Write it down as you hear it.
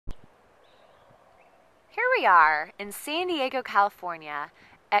we are in San Diego, California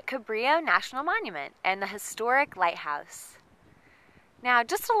at Cabrillo National Monument and the historic lighthouse. Now,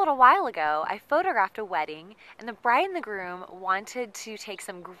 just a little while ago, I photographed a wedding, and the bride and the groom wanted to take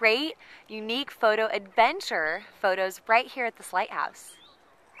some great, unique photo adventure photos right here at this lighthouse.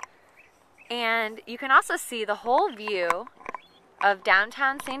 And you can also see the whole view of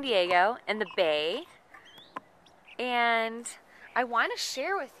downtown San Diego and the bay. And I want to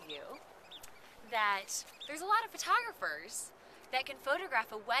share with you that there's a lot of photographers that can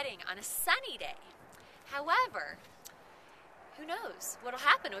photograph a wedding on a sunny day. However, who knows what'll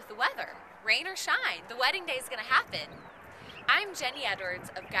happen with the weather? Rain or shine, the wedding day is going to happen. I'm Jennie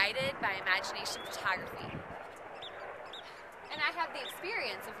of Guided by Imagination Photography. And I have the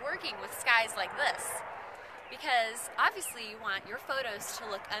experience of working with skies like this, because obviously you want your photos to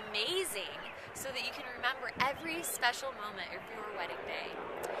look amazing so that you can remember every special moment of your wedding day.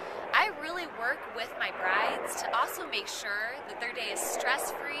 I really work with my brides to also make sure that their day is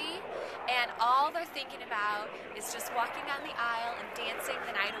stress-free and all they're thinking about is just walking down the aisle and dancing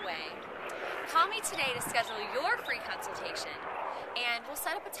the night away. Call me today to schedule your free consultation, and we'll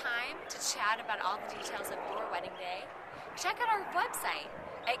set up a time to chat about all the details of your wedding day. Check out our website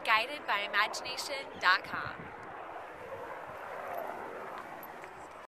at guidedbyimagination.com.